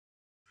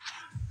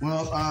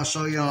Well, I'll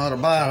show you on the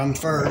bottom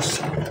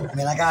first. I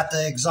mean, I got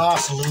the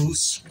exhaust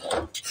loose,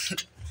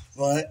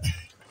 but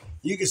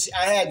you can see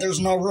there's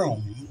no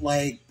room.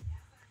 Like,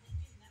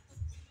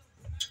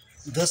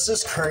 this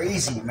is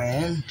crazy,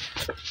 man.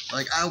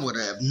 Like, I would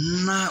have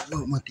not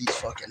went with these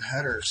fucking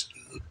headers,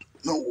 dude.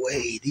 No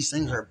way. These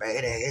things are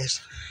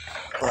badass.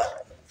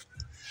 But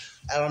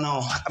I don't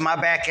know. My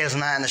back is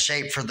not in the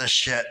shape for this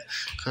shit.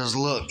 Because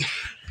look,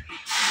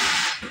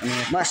 I mean,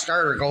 if my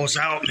starter goes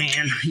out,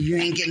 man, you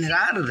ain't getting it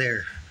out of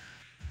there.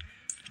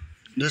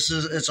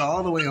 It's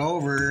all the way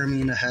over. I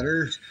mean, the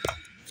header.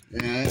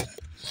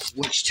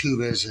 Which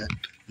tube is it?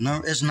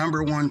 No, it's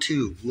number 1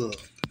 tube. Look,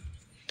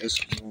 it's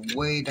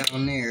way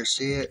down there.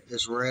 See it?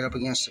 It's right up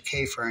against the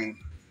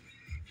K-frame,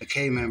 the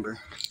K-member.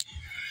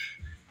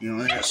 You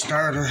know, that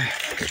starter,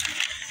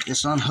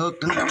 it's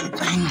unhooked and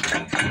everything.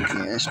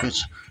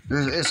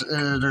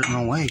 Yeah, there's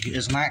no way.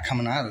 It's not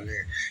coming out of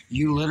there.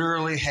 You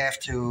literally have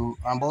to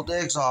unbolt the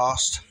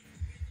exhaust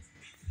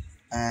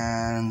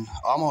and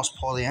almost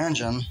pull the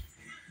engine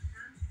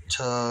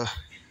to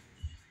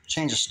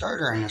change the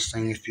starter on this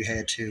thing if you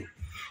had to.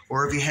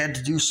 Or if you had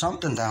to do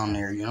something down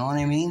there, you know what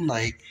I mean?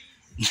 Like,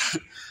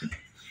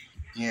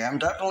 yeah, I'm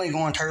definitely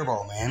going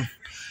turbo, man.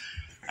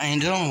 I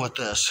ain't dealing with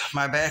this.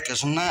 My back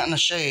is not in the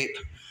shape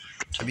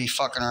to be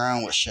fucking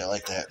around with shit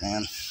like that,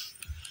 man.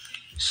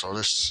 So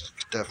this is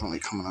definitely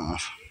coming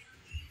off.